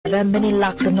idea, many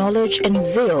lack the knowledge and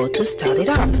zeal to start it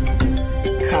up.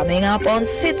 Coming up on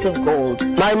Seeds of Gold.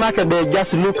 My market, they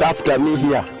just look after me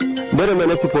here. Very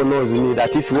many people knows me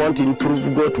that if you want to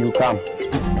improve goat, you come.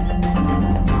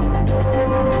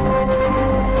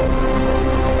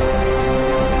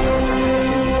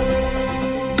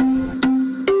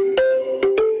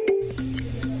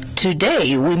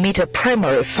 Today, we meet a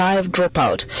primary 5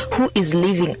 dropout who is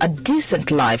living a decent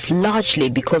life largely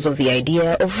because of the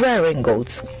idea of rearing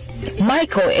goats.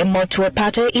 Michael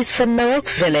Emotuepate is from Merok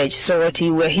Village,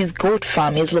 Soroti, where his goat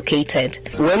farm is located.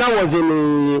 When I was in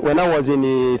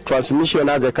the transmission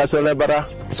as a castle laborer,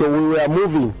 so we were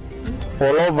moving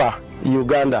all over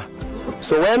Uganda.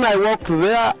 So when I walked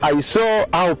there, I saw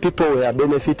how people were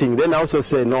benefiting. Then I also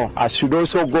said, no, I should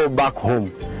also go back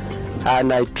home.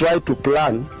 And I tried to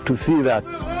plan to see that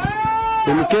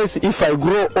in case if I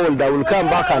grow old, I will come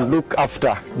back and look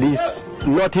after this,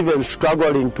 not even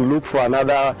struggling to look for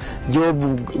another job,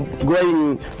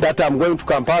 going that I'm going to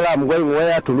Kampala, I'm going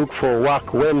where to look for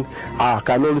work when I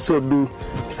can also do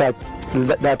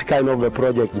that kind of a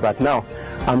project. But now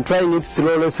I'm trying it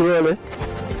slowly.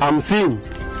 I'm seeing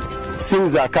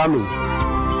things are coming.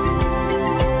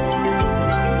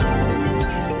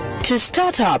 To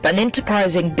start up an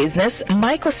enterprising business,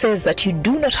 Michael says that you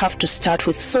do not have to start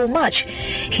with so much.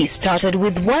 He started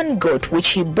with 1 goat which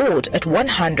he bought at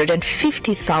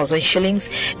 150,000 shillings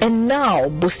and now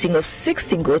boasting of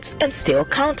 60 goats and still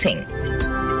counting.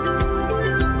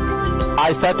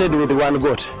 I started with 1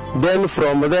 goat. Then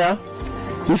from there,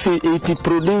 if it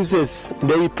produces,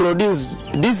 they produce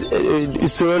this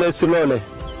slowly.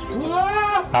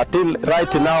 Until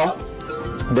right now,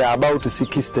 they are about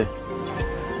 60.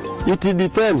 It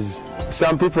depends.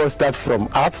 Some people start from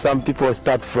up, some people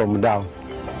start from down.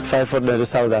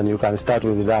 500,000, you can start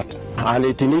with that. And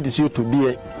it needs you to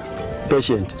be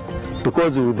patient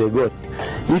because with the goat.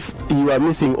 If you are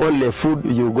missing only food,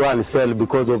 you go and sell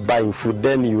because of buying food,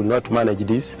 then you will not manage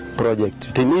this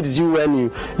project. It needs you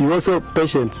when you also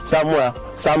patient somewhere,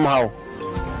 somehow.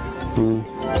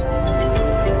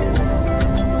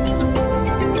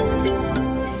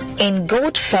 In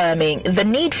goat farming, the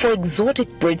need for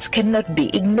exotic breeds cannot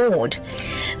be ignored.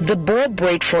 The Boer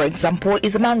breed, for example,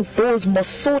 is among those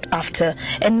most sought after,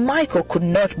 and Michael could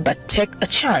not but take a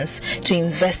chance to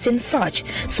invest in such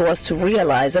so as to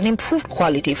realize an improved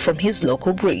quality from his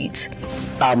local breeds.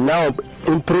 I'm now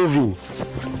improving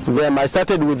them. I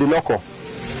started with the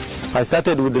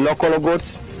local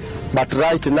goats, but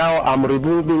right now I'm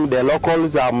removing the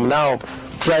locals. I'm now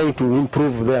trying to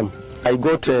improve them. I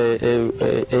got an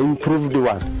improved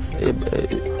one.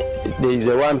 There is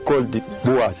a one called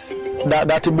Boas.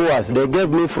 That Boas, they gave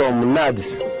me from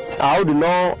NADS. I would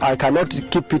know I cannot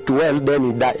keep it well, then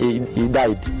he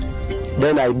died.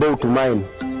 Then I bought mine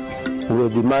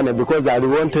with the money because I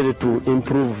wanted to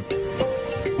improve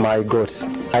my goats.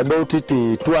 I bought it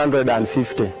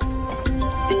 250.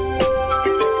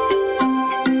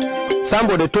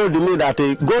 Somebody told me that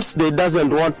goats, they doesn't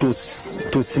want to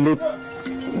sleep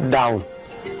down.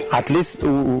 At least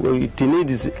it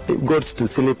needs goats to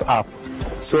sleep up.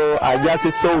 So I just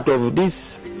thought of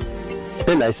this.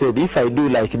 Then I said, if I do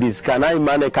like this, can I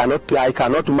manage? I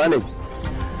cannot manage.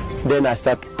 Then I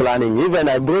start planning. Even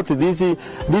I brought the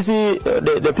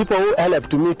people who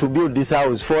helped me to build this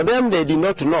house. For them, they did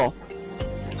not know.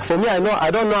 For me,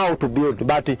 I don't know how to build,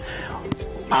 but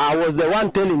I was the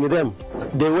one telling them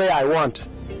the way I want.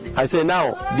 I say,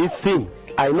 now this thing,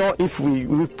 I know if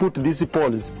we put these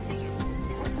poles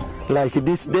like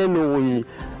this, then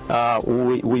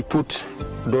we put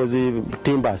those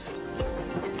timbers.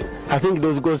 I think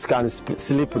those goats can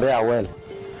sleep there well.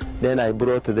 Then I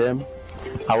brought them.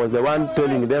 I was the one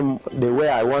telling them the way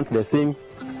I want the thing.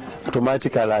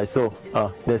 Automatically I saw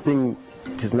the thing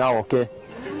is now okay.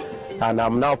 And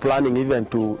I'm now planning even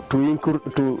to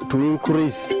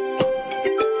increase.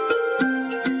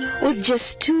 With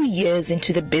just 2 years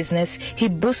into the business, he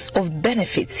boasts of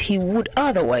benefits he would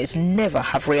otherwise never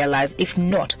have realized if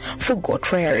not for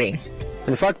goat rearing.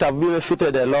 In fact, I've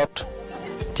benefited a lot.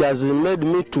 It has made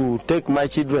me to take my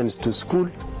children to school.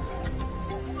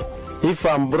 If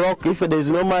I'm broke, if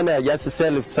there's no money, I just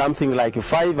sell something like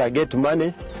 5, I get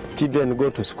money, children go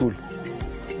to school.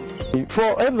 At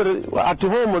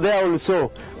home there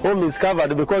also, home is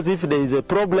covered because if there is a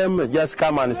problem, just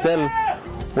come and sell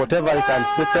whatever you can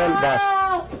sell, but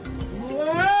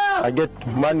I get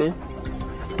money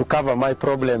to cover my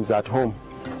problems at home.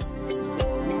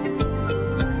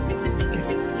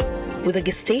 With a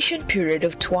gestation period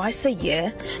of twice a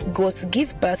year, goats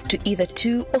give birth to either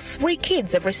 2 or 3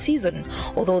 kids every season,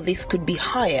 although this could be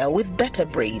higher with better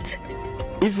breeds.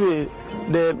 If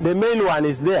the male one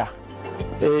is there,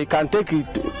 it can take it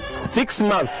 6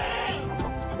 months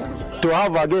to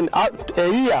have again. A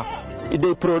year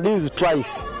they produce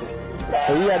twice.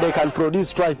 A year they can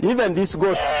produce twice. Even these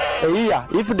goats, a year,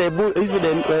 if the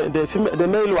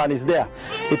male one is there,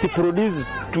 it produces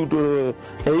a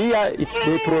year.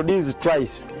 They produce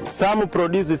twice. Some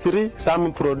produce 3,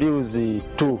 some produce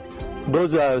 2.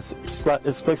 Those are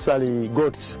especially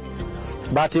goats.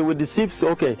 But with the sheep,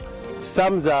 okay,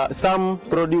 some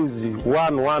produce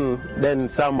one, then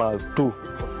some are 2.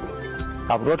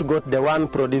 I've not got the one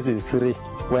produces 3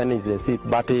 when it's a sheep,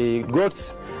 but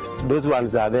goats, those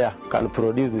ones are there, can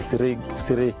produce 3,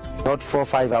 not 4,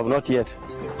 5, I've not yet.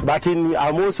 But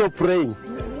I'm also praying,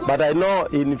 but I know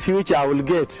in future I will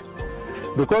get,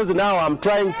 because now I'm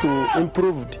trying to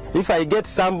improve. If I get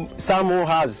some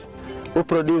who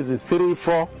produce 3,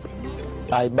 4,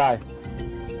 I buy.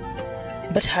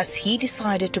 But has he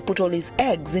decided to put all his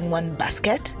eggs in one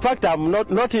basket? In fact, I'm not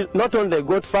only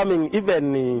goat farming,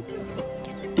 even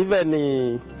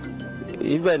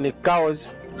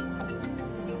cows,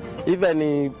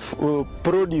 even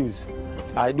produce.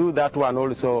 I do that one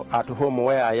also at home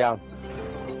where I am.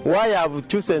 Why I've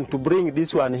chosen to bring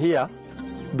this one here?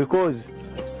 Because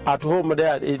at home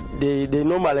there they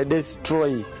normally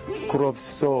destroy crops.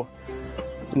 So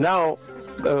now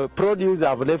produce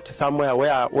I've left somewhere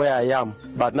where I am.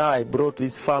 But now I brought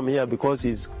this farm here because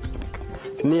it's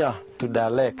near to the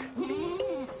lake.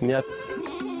 Near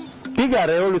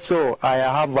piggery also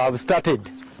I've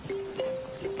started.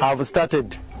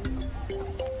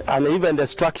 And even the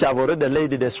structure, I've already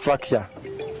laid the structure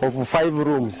of 5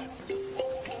 rooms.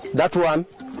 That one,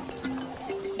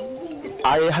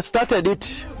 I started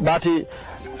it, but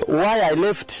why I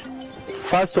left,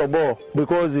 first of all,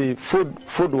 because the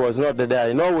food was not there.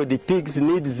 You know, with the pigs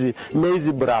needs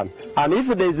maize bran. And if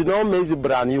there is no maize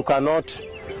bran, you cannot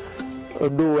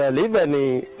do well.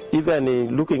 Even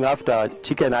looking after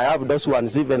chicken, I have those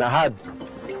ones even I had.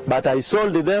 But I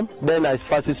sold them, then I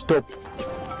first stopped.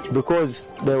 Because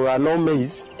there were no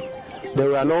maize.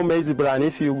 There were no maize bran.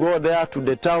 If you go there to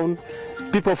the town,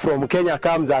 people from Kenya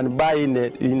comes and buy in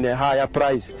a higher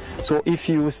price. So if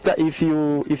you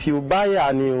buy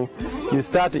and you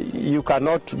start, you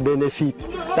cannot benefit.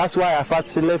 That's why I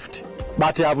first left.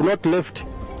 But I have not left.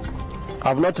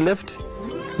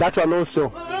 That one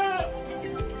also.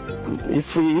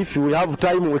 If we have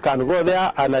time, we can go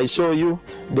there and I show you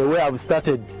the way I've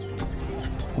started.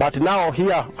 But now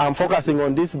here I'm focusing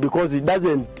on this because it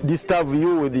doesn't disturb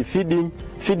you with the feeding.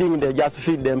 Feeding, they just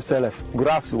feed themselves.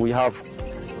 Grass we have.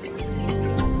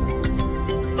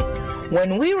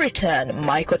 When we return,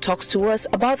 Michael talks to us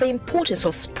about the importance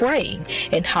of spraying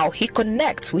and how he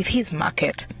connects with his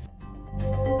market.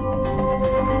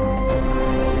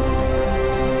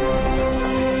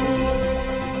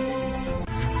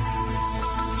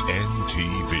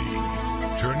 NTV,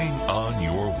 turning on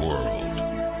your world.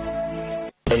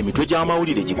 You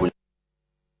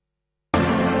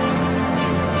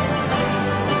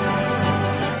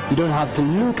don't have to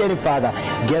look any further.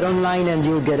 Get online and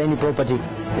you'll get any property.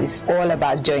 It's all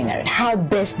about joinery. How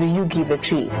best do you give a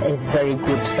tree a very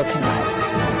good second life?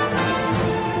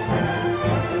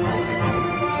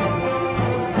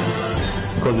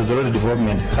 Because there's a lot of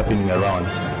development happening around.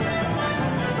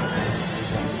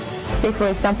 Say for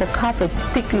example, carpets,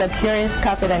 pick luxurious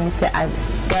carpet and you say, I've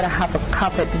got to have a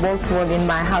carpet wall-to-wall in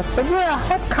my house, but we're a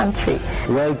hot country.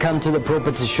 Welcome to the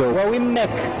Property Show, where we make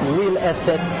real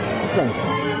estate sense.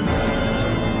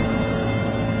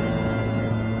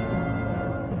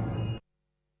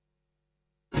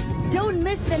 Don't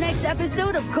miss the next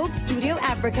episode of Coke Studio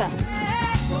Africa.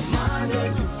 From Monday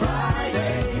to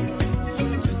Friday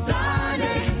to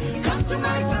Sunday, come to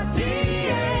my party,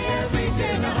 every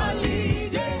day and a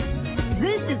holiday.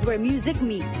 This is where music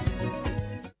meets.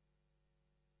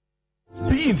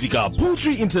 Beanzika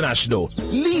Poultry International,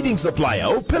 leading supplier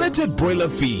of pelleted broiler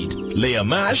feed, layer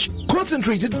mash,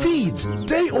 concentrated feeds,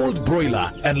 day-old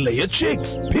broiler and layer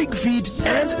chicks, pig feed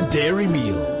and dairy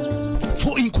meal.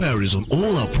 For inquiries on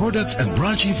all our products and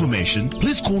branch information,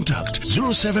 please contact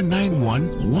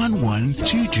 0791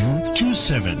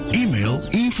 112227. Email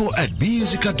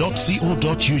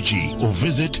info@beanzika.co.ug or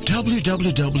visit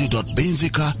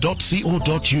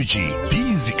www.beanzika.co.ug.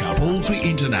 Beanzika Poultry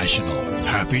International.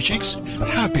 Happy chicks,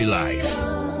 happy life.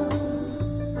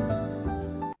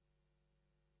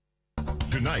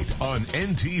 Tonight on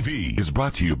NTV is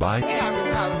brought to you by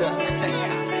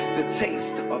the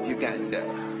taste of Uganda.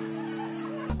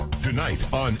 Tonight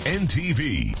on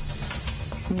NTV.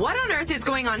 What on earth is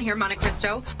going on here, Monte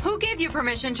Cristo? Who gave you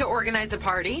permission to organize a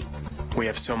party? We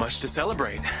have so much to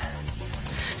celebrate.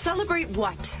 Celebrate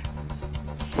what?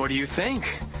 What do you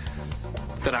think?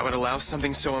 That I would allow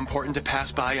something so important to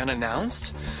pass by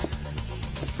unannounced?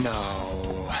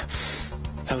 No.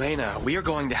 Elena, we are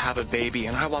going to have a baby,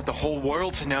 and I want the whole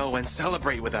world to know and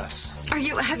celebrate with us.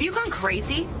 Have you gone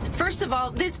crazy? First of all,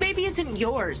 this baby isn't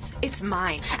yours. It's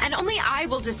mine. And only I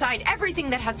will decide everything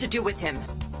that has to do with him.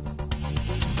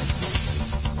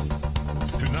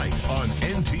 Tonight on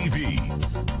NTV.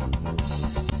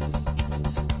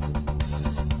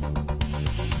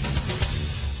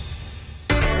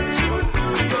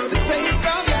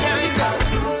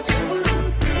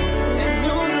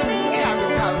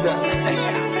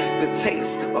 The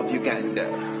taste of Uganda.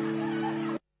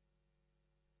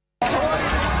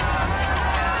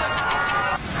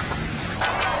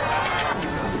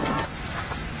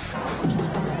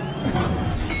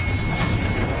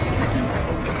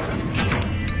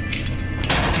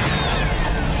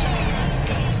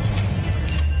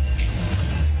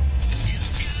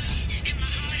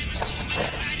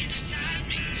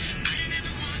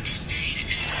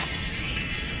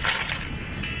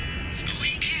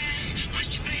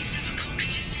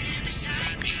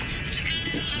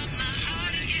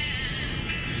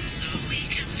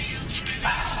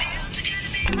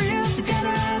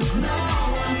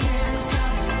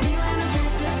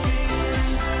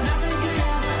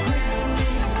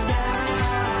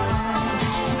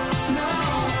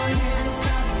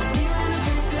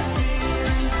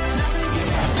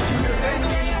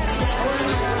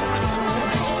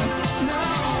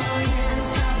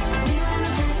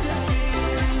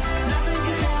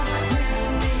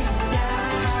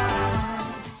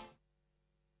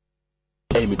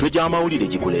 Emitwe gy'amawulire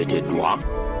gikuleeteddwa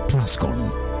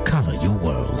Plascon, color your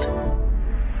world.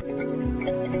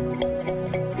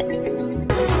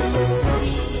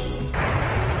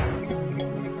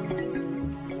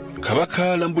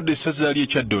 Kabaka alambudde essaza lye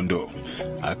Kyaddondo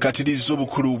akatirizza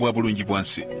obukulu bwa bulungi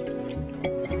bwansi.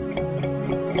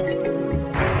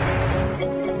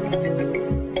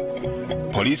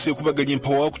 Poliisi ekubaganya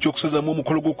empawa ku ky'okusazaamu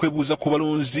omukolo gw'okwebuuza ku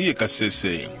balonzi e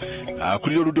Kasese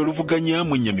akulira oludda oluvuganya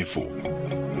mu nnyamivu.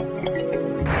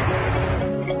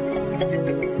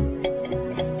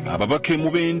 Ababaka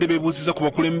Mubende beebuuziza ku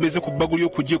bakulembeze ku bbago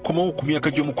ly'okujja ekkomawo ku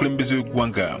myaka gy'omukulembeze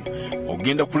w'eggwanga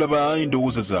ogenda kulaba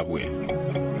endowooza zaabwe.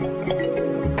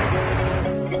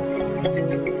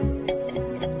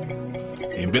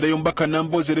 Embeera y'omubaka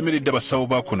Nambooze eremeredde abasawo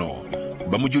ba kuno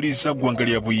bamujuliza ggwanga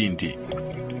lya Buyindi.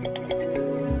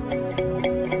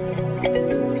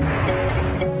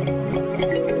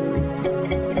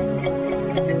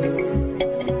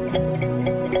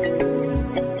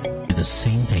 The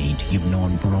same paint you've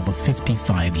known for over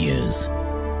 55 years.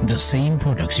 The same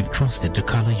products you've trusted to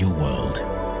color your world.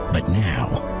 But now,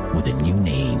 with a new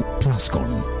name,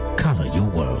 Plascon, color your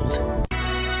world.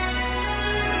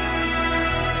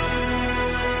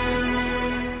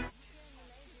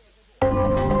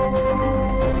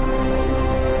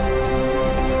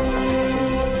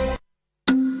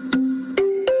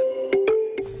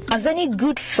 As any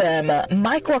good farmer,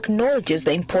 Michael acknowledges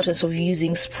the importance of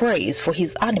using sprays for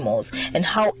his animals and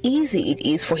how easy it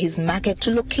is for his market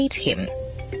to locate him.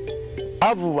 I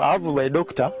have my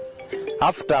doctor.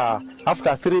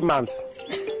 After 3 months,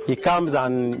 he comes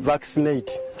and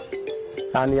vaccinates.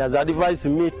 And he has advised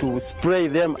me to spray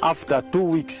them after 2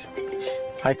 weeks.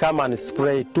 I come and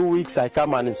spray. 2 weeks, I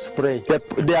come and spray.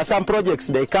 There are some projects,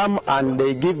 they come and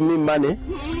they give me money.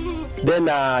 Then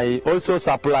I also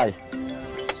supply.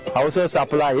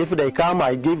 If they come,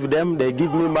 I give them, they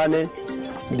give me money.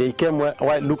 They came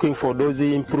while looking for those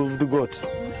improved goats.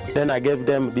 Then I gave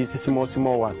them this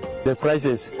small one. The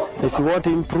prices, if you want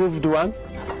improved one,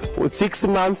 with 6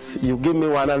 months, you give me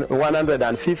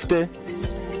 150,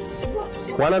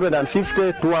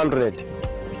 200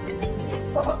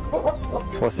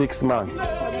 for 6 months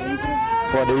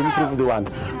for the improved one.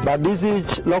 But this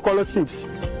is local ships.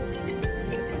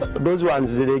 Those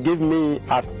ones, they give me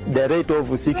at the rate of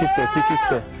 60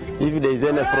 if there is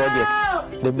any project.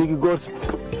 The big goats,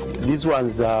 these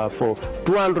ones are for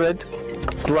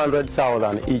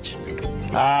 200,000 each.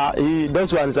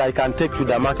 Those ones I can take to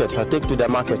the market. I take to the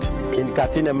market, in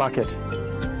Katine market.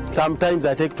 Sometimes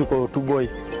I take to Tuboi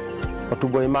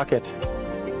market.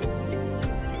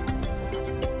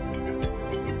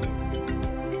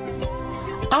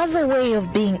 As a way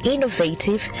of being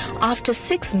innovative, after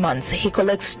 6 months he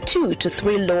collects 2 to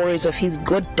 3 lorries of his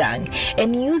goat dung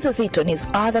and uses it on his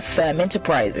other farm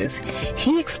enterprises.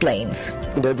 He explains.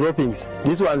 The droppings,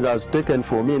 these ones are taken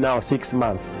for me now 6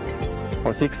 months.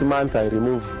 For 6 months I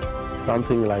remove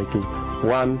something like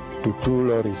 1 to 2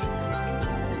 lorries,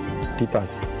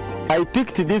 tippers. I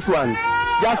picked this one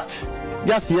just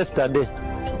yesterday.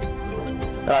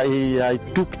 I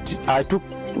took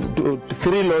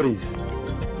 3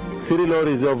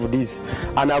 lorries of this,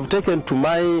 and I've taken to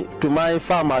my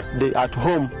farm at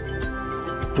home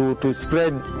to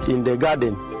spread in the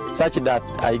garden, such that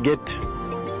I get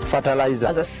fertilizer.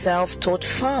 As a self-taught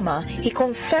farmer, he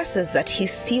confesses that he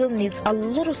still needs a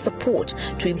lot of support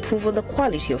to improve on the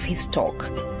quality of his stock.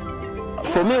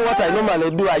 For me, what I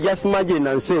normally do, I just imagine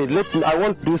and say, I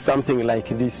want to do something like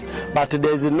this. But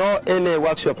there's no any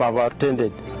workshop I've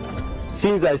attended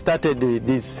since I started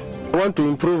this. I want to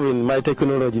improve in my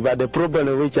technology, but the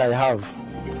problem which I have,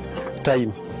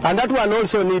 time. And that one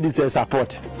also needs a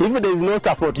support. If there is no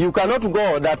support, you cannot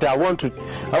go that I want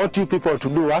you people to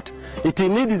do what? It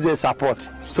needs a support.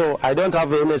 So I don't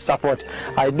have any support.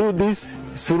 I do this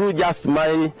through just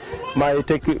my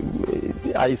tech.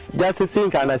 I just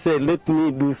think and I say, let me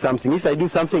do something. If I do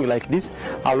something like this,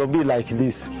 I will be like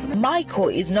this. Michael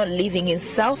is not living in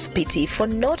self-pity for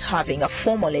not having a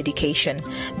formal education,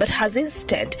 but has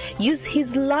instead used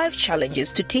his life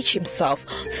challenges to teach himself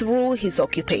through his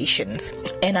occupations.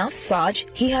 And as such,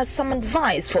 he has some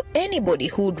advice for anybody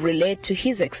who would relate to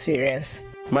his experience.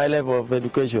 My level of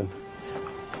education,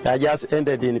 I just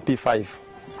ended in P5.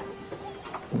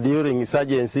 During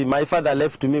insurgency, my father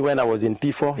left me when I was in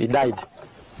P4. He died.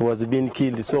 He was being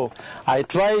killed. So I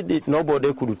tried it.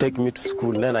 Nobody could take me to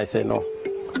school. Then I said no.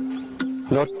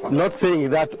 Not saying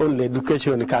that only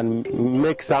education can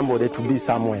make somebody to be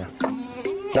somewhere.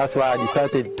 That's why I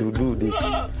decided to do this.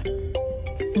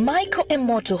 Michael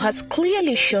Emoto has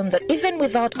clearly shown that even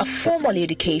without a formal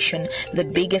education, the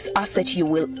biggest asset you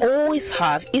will always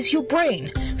have is your brain.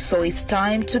 So it's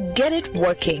time to get it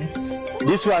working.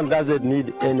 This one doesn't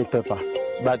need any paper,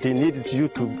 but it needs you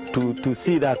to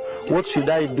see that what should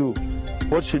I do?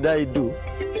 What should I do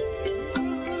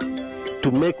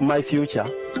to make my future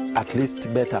at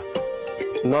least better?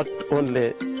 Not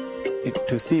only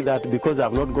to see that because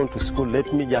I've not gone to school,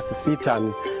 let me just sit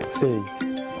and say,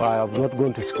 I have not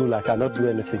gone to school, I cannot do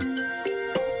anything.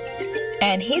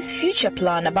 And his future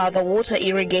plan about the water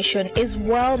irrigation is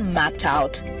well mapped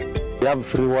out. We have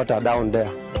free water down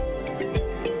there.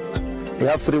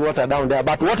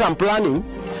 But what I'm planning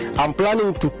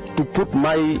to put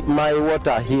my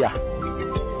water here.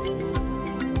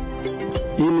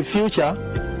 In future,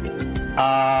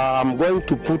 I'm going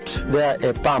to put there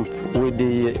a pump with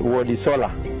the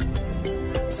solar,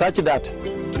 such that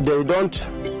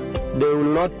they will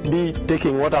not be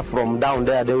taking water from down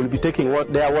there. They will be taking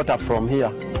their water from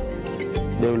here.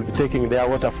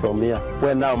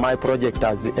 Well, now my project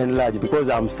has enlarged because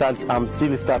I'm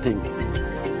still starting.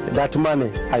 That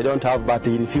money I don't have, but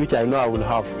in future I know I will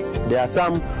have. There are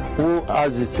some who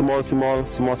has small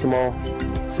goats.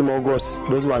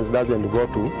 Those ones doesn't go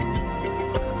to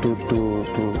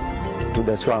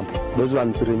the swamp. Those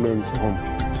ones remains home.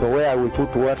 So where I will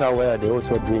put water, where they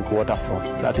also drink water from.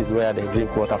 That is where they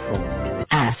drink water from.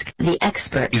 Ask the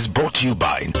expert is brought to you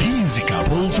by Pinzika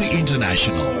Poultry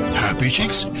International. Happy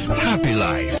chicks, happy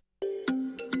life.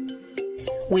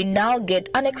 We now get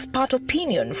an expert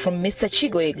opinion from Mr.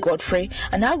 Chigoye Godfrey,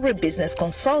 an agribusiness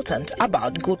consultant,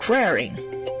 about goat rearing.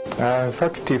 In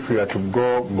fact, if you are to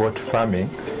go goat farming,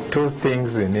 2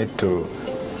 things we need to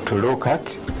look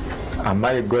at. Am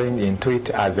I going into it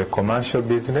as a commercial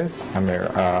business,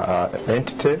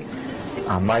 entity?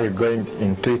 Am I going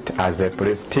into it as a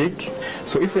prestige?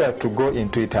 So if we are to go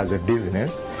into it as a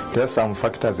business, there are some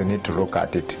factors you need to look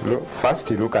at it. First,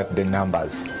 you look at the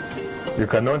numbers. You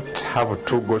cannot have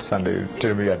 2 goats and you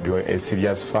tell me you are a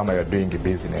serious farmer, you are doing a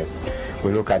business.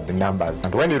 We look at the numbers.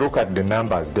 And when you look at the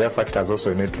numbers, there are factors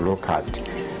also you need to look at.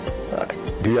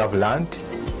 Do you have land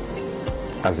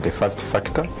as the first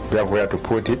factor? Do you have where to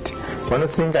put it? One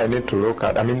thing I need to look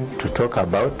at, to talk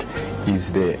about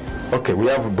is we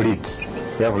have breeds.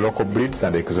 We have local breeds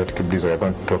and exotic breeds we are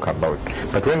going to talk about.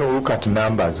 But when we look at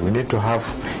numbers, we need to have,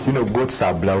 goats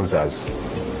are browsers.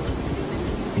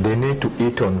 They need to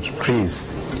eat on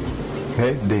trees.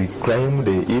 They climb,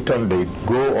 they eat on, they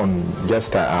go on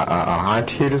just ant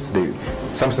hills,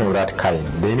 something of that kind.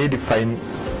 They need fine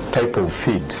type of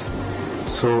feeds.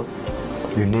 So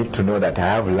you need to know that I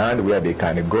have land where they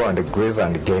can go and graze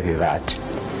and get that.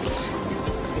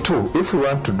 2, if you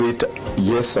want to do it,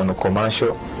 yes, on a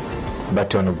commercial,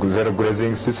 but on a zero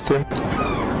grazing system,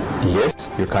 yes,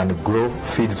 you can grow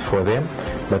feeds for them.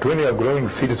 But when you are growing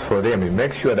feeds for them, you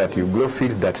make sure that you grow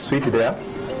feeds that suit their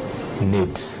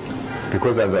needs.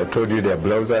 Because as I told you, they are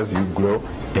browsers. You grow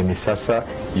emisasa,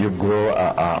 you grow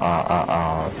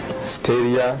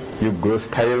steria, you grow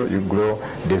style, you grow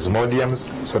desmodiums,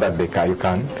 so that you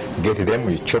can get them.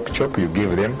 You chop, you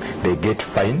give them, they get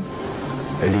fine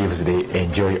leaves. They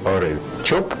enjoy always.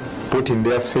 Chop, put in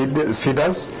their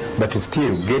feeders, but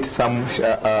still get some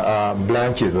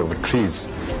branches of trees,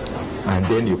 and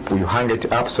then you hang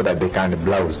it up so that they can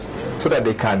browse, so that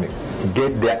they can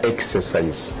get their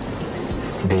exercise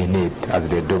they need as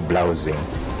they do browsing.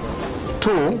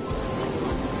 2,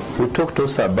 we talked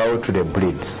also about the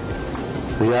breeds.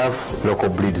 We have local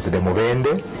breeds, the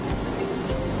Mubende,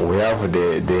 we have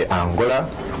the Angola,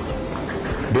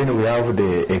 then we have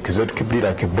the exotic breed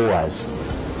like Boas,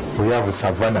 we have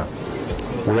Savannah,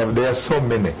 there are so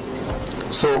many.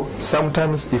 So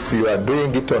sometimes if you are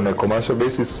doing it on a commercial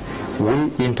basis,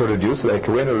 we introduce, like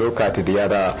when we look at the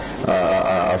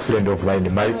other friend of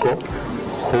mine, Michael,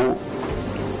 who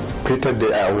created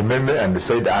the remember and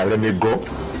said, let me go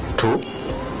to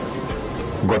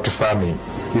farming.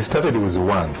 He started with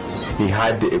 1. He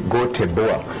had got a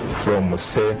boa from,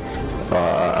 say,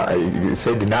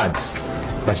 said nuts,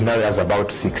 but now he has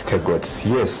about 60 goats.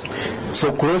 Yes.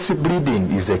 So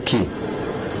cross-breeding is a key,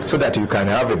 so that you can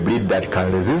have a breed that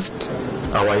can resist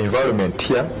our environment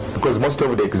here, because most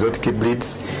of the exotic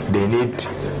breeds, they need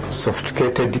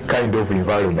sophisticated kind of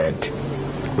environment,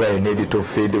 where you need to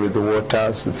feed with the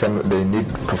water, they need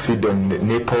to feed on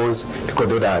nipples, because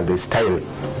those are the style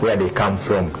where they come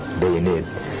from, they need.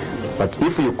 But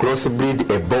if you crossbreed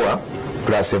a boa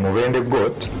plus a Mubende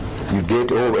goat, you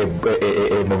get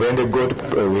a Mubende goat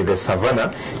with a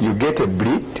Savannah, you get a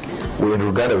breed, in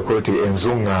Uganda we call it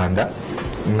Enzunganda.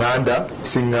 Nganda,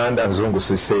 Singanda, Nzungu,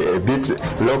 so say a bit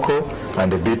local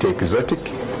and a bit exotic,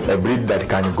 a breed that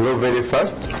can grow very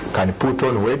fast, can put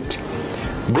on weight.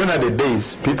 Gone are the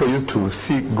days people used to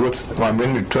see goats,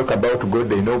 when we talk about goat,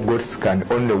 they know goats can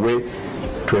only weigh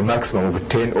to a maximum of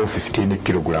 10 or 15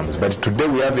 kilograms. But today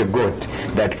we have a goat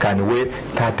that can weigh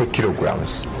 30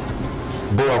 kilograms.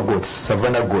 Boa goats,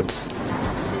 Savannah goats.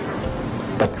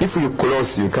 But if you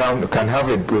close, you can have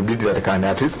a breed that can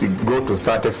at least go to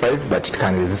 35, but it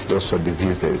can resist also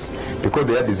diseases. Because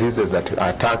there are diseases that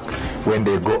attack when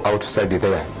they go outside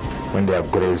there, when they are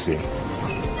grazing.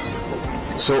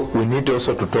 So we need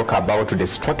also to talk about the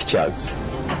structures.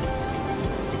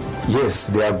 Yes,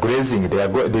 they are grazing,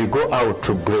 they go out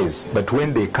to graze, but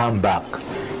when they come back,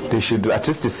 they should at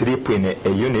least sleep in a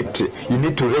unit. You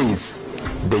need to raise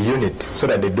the unit so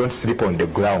that they don't sleep on the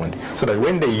ground, so that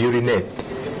when they urinate,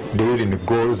 the urine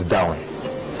goes down,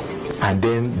 and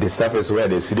then the surface where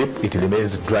they sleep, it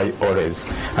remains dry always.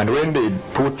 And when they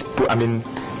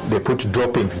they put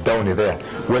droppings down there,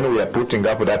 when we are putting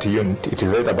up that unit, it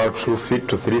is at about 2 feet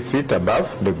to 3 feet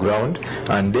above the ground.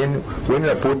 And then when we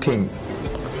are putting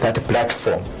that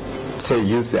platform, say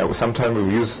sometimes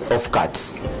we use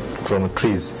offcuts from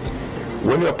trees.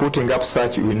 When you are putting up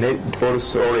such, you need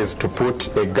also always to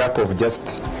put a gap of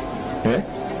just,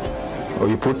 or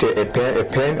you put a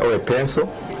pen or a pencil,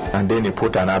 and then you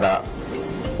put another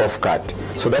offcut.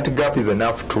 So that gap is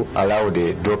enough to allow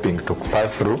the dropping to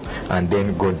pass through and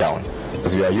then go down.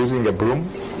 As you are using a broom,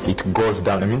 it goes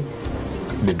down.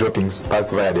 The droppings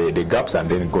pass via the gaps and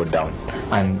then go down.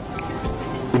 And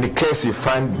in the case you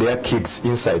find their kids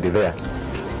inside there,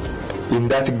 in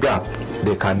that gap,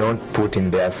 they cannot put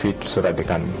in their feet so that they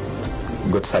can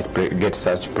get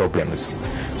such problems.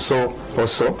 So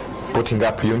also, putting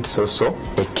up units also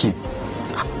a key.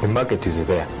 The market is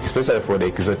there, especially for the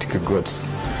exotic goods.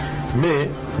 Me,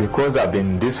 because I've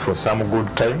been in this for some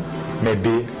good time,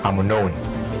 maybe I'm known.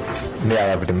 May I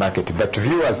have the market. But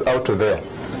viewers out there,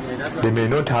 they may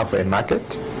not have a market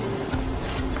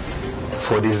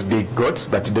for these big goats,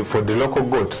 but for the local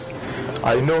goats.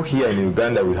 I know here in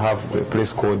Uganda we have a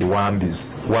place called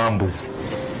Wambus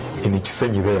in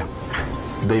Kisenyi there.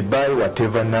 They buy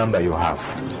whatever number you have.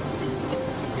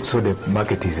 So the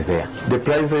market is there. The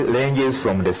price ranges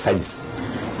from the size.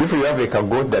 If you have a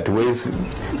goat that weighs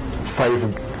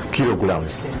 5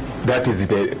 kilograms, that is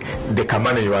the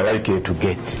kamana you are likely to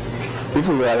get. If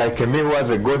you are like me who has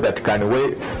a goat that can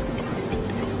weigh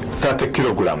 30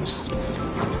 kilograms,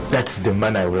 that's the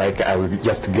man I will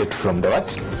just get from the what?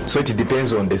 So it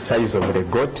depends on the size of the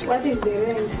goat. What is the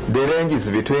range? The range is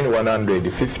between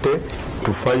 150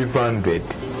 to 500.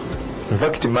 In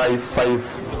fact, my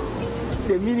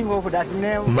the meaning of that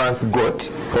name, month goat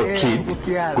or kid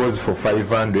goes for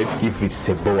 500 if it's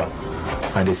a boa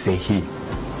and it's a he.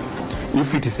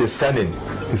 If it is a Sanin,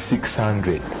 it's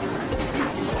 600.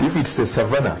 If it's a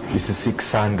Savannah, it's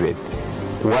 600.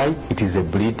 Why? It is a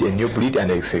breed, a new breed,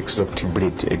 and an exotic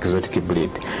breed.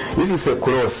 If it's a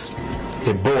cross,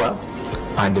 a boa,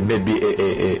 and maybe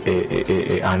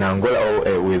an Angola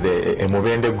or with a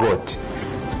Mubende goat,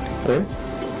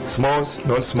 small,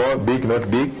 not small, big, not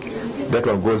big, that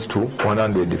one goes to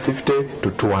 150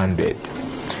 to 200.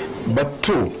 But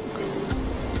 2,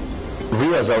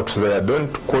 viewers out there,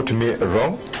 don't quote me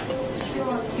wrong.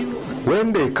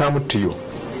 When they come to you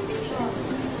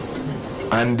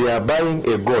and they are buying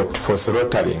a goat for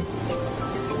slaughtering,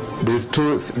 there's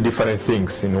two different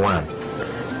things in one.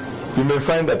 You may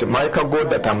find that my goat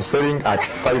that I'm selling at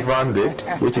 500,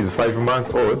 which is 5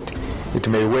 months old, it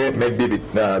may weigh maybe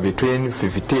between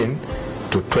 15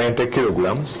 to 20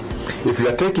 kilograms. If you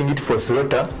are taking it for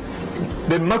slaughter,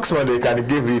 the maximum they can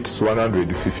give it is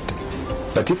 150.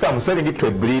 But if I'm selling it to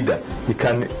a breeder, he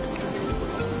can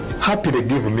happily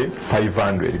give me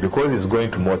 500 because it's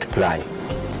going to multiply.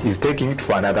 He's taking it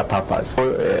for another purpose.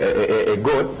 So, a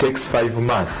goat takes 5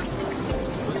 months.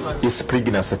 Its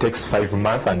pregnancy takes 5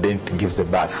 months and then it gives a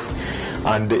birth.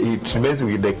 And it remains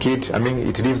with the kid,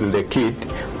 it lives with the kid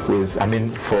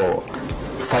for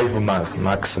 5 months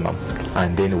maximum,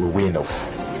 and then we wean off.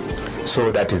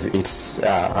 So that is its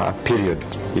period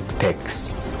it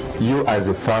takes. You as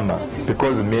a farmer,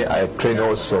 because me, I train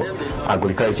also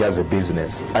agriculture as a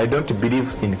business. I don't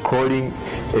believe in calling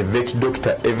a vet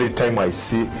doctor every time I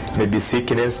see maybe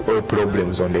sickness or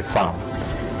problems on the farm.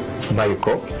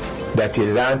 Michael, that he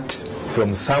learned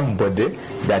from somebody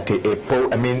that a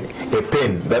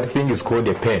pen, that thing is called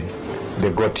a pen,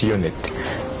 the goat unit.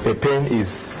 A pen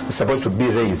is supposed to be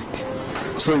raised.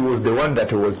 So he was the one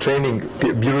that was training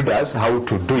builders how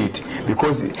to do it,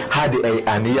 because he had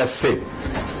an hearsay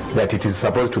that it is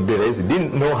supposed to be raised. He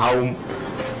didn't know how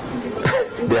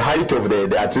the height of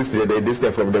at least the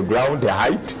distance from the ground, the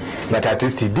height, but at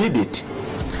least he did it.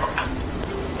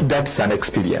 That's an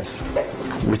experience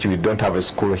which we don't have a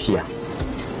school here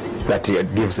that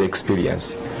gives the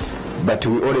experience. But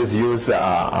we always use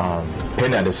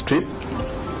pen and strip.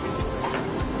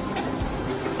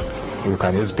 We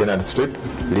can use pen and strip.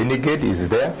 Renegade is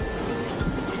there.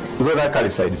 Those are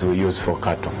calicides we use for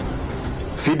cattle.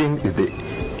 Feeding is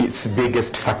its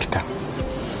biggest factor.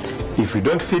 If you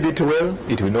don't feed it well,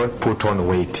 it will not put on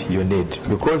weight you need.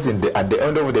 Because at the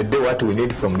end of the day, what we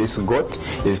need from this goat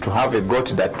is to have a goat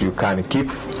that you can keep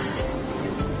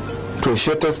to a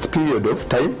shortest period of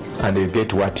time and you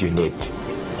get what you need.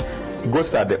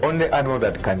 Goats are the only animal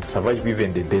that can survive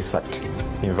even the desert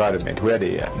environment where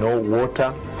there are no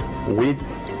water, weed,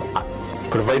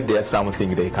 provided there's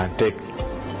something they can take,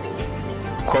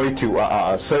 quality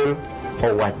soil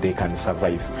or what they can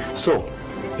survive. So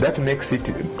that makes it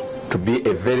to be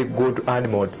a very good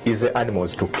animal, easy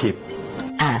animals to keep.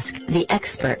 Ask the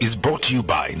expert. Is brought to you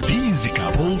by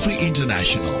Bizika Poultry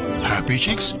International. Happy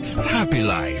chicks, happy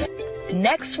life.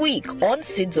 Next week on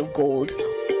Seeds of Gold.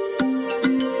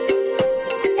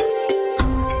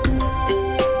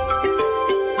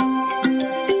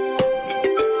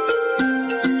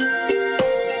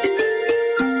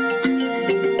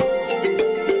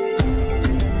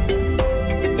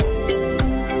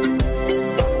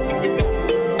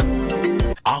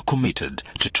 Committed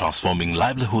to transforming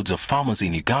livelihoods of farmers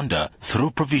in Uganda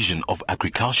through provision of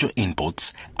agricultural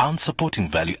inputs and supporting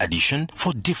value addition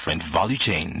for different value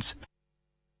chains.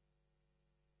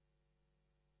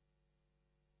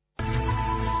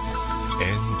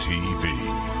 NTV,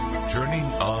 turning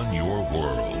on your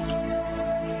world.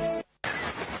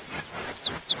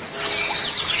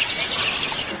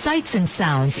 Sights and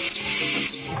sounds.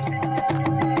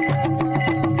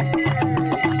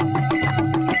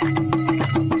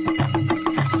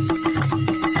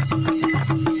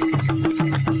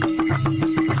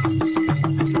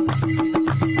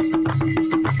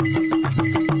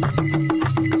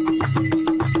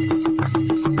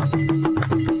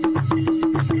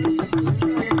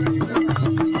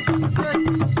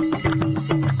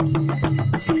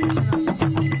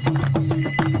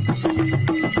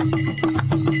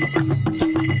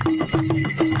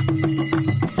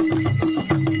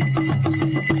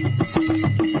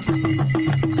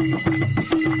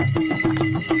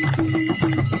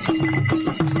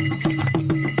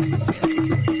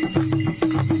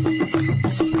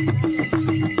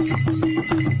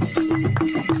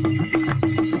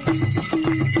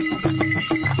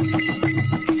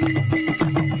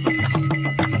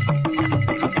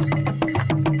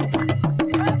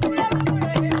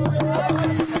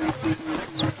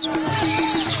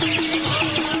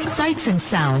 Sights and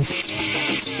sounds.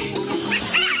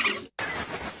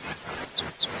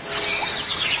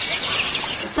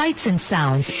 Sights and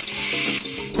sounds.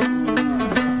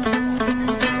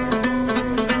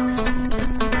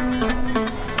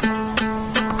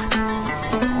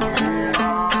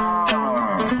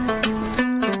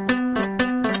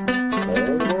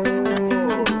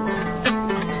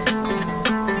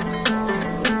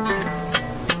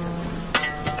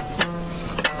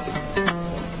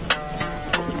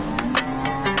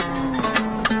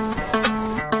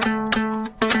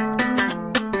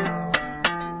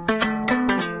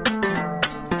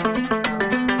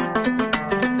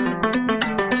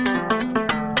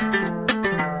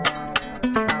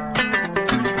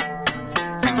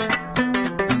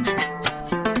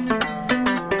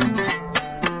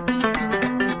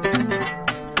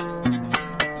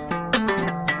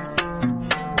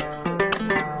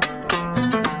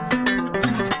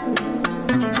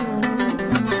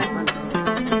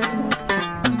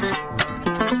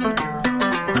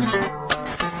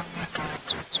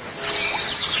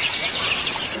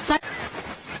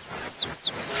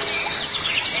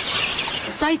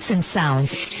 Sights and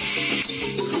sounds.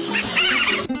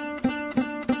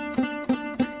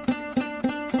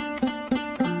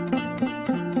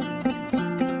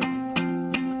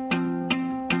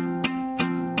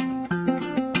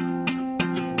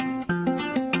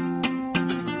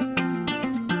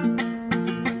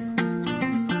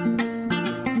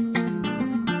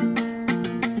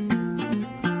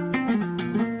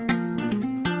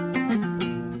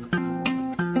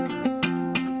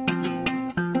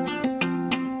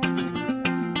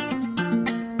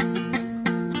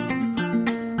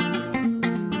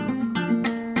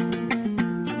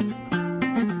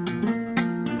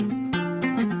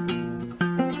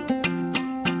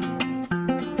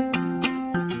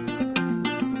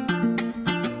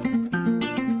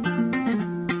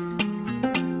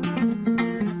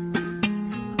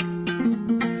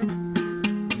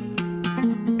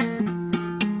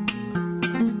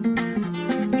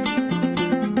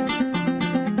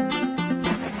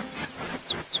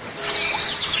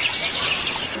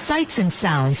 Sights and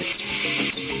sounds.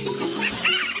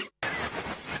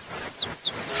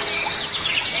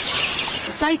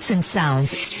 Sights and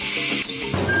sounds.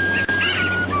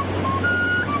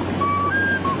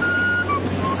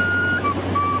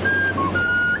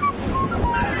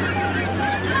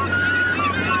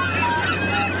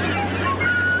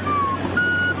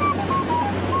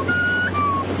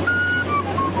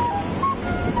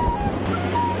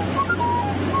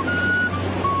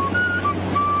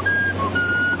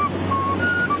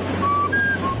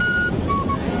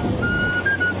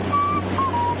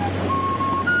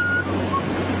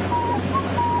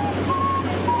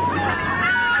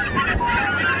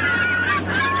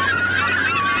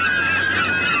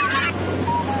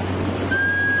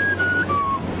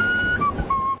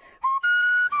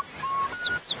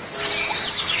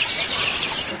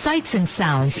 Sights and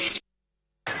sounds.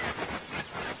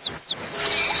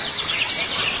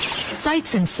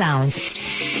 Sights and sounds.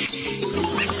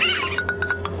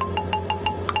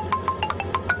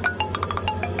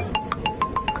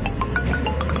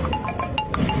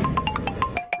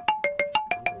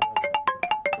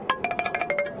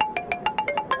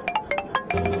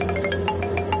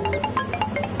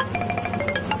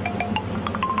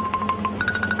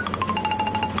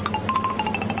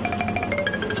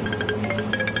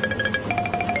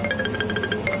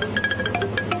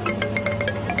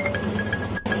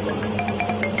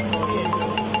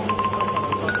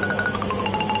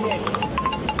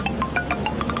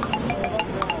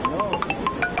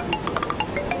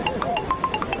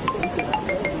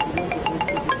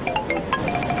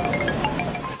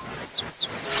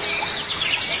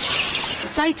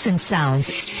 Sights and sounds.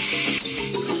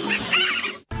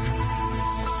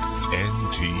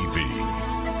 NTV,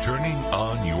 turning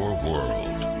on your world.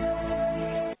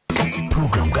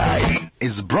 Program Guide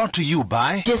is brought to you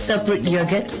by Just separate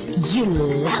yogurts. You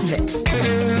love it.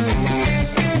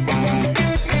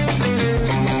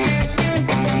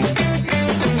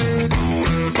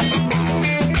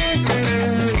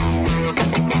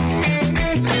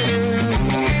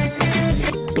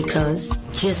 Because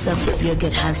Just separate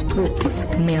yogurt has fruit,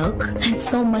 milk, and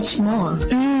so much more.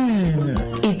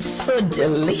 It's so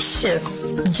delicious.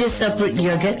 Just separate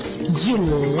yogurts. You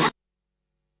love it.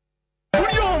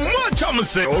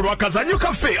 Chamuse olwakazanyo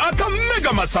kaffe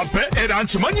akamega masape era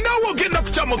nkimanyi naawe ogenda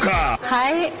kuchamuka.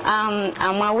 Hi,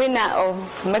 I'm a winner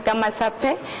of Mega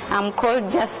Masape. I'm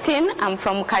called Justine. I'm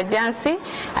from Kajansi.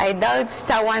 I dialed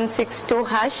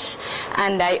 *162#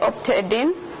 and I opted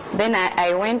in. Then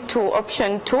I went to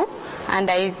option 2 and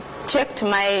I checked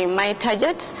my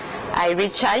target. I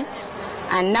recharged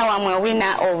and now I'm a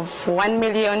winner of 1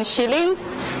 million shillings.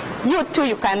 You too,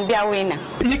 you can be a winner.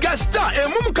 Nyiga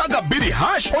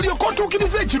 *222# olyoka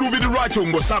otuukiriza ekiruubirirwa kyo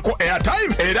ng'ossaako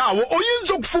airtime era awo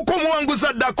oyinza okufuuka omuwanguzi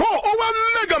addako owa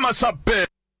Mega Masape.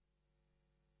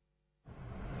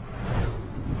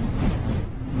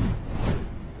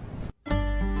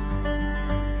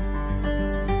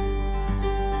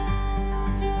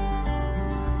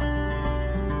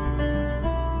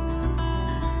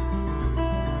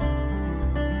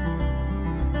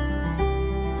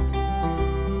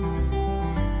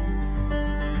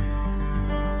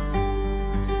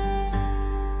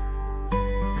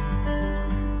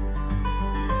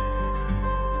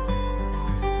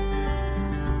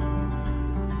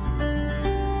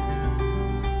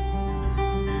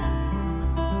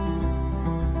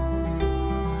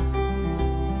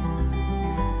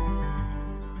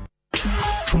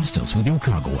 Trust us with your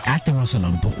cargo at the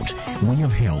Rosaland port. We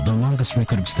have held the longest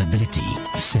record of stability,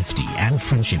 safety, and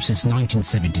friendship since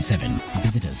 1977.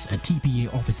 Visit us at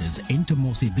TPA offices in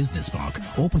Tomosi Business Park,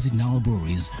 opposite Nile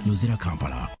Breweries, Luzira,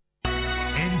 Kampala.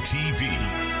 NTV,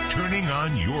 turning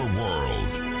on your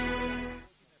world.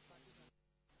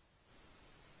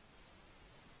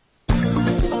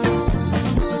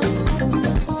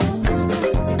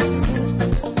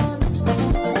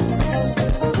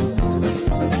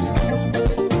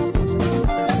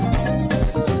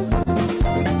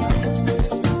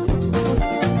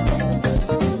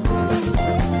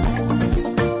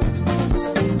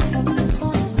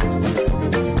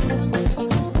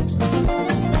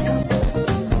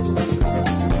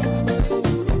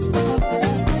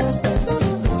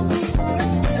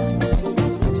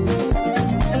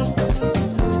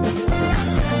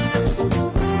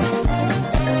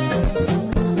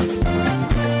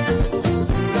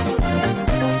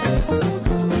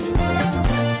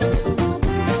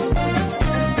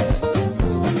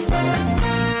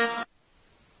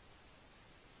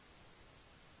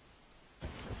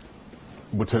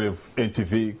 Butalev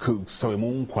NTV kusawe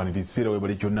munkwaniriza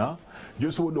webali jonna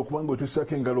josobodde okubanga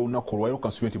otusako engalo olunaku olwayo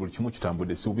kansubye nti buli kimu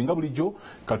kitambudde siubinga bulijjo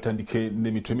katandike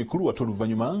n'emitwe mikulu ate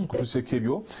oluvannyuma nkutuseeko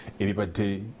ebyo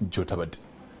ebibadde gy'otabadde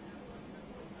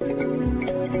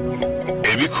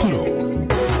ebikulu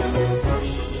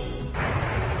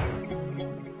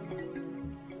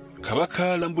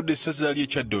Kabaka alambudde essaza lye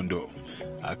Kyaddondo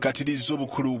akatirizza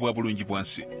obukulu bwa bulungi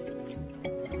bwansi.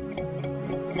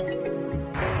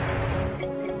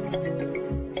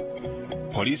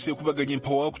 Poliisi ekubaganya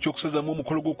empawa ku ky'okusazaamu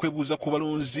omukolo gw'okwebuuza ku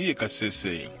balonzi e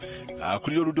Kasese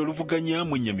akulira oludda oluvuganya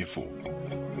mu Nnyamivu.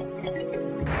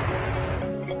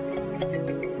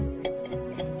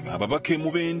 Ababaka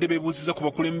Mubende beebuuziza ku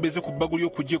bakulembeze ku bbago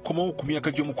ly'okujja ekkomawo ku myaka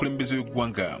gy'omukulembeze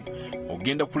w'eggwanga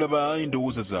ogenda kulaba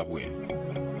endowooza zaabwe.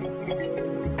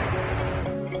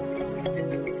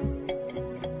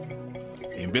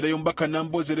 Embeera y'omubaka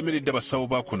Nambooze eremeredde abasawo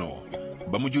ba kuno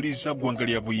bamujuliza ggwanga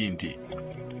lya Buyindi.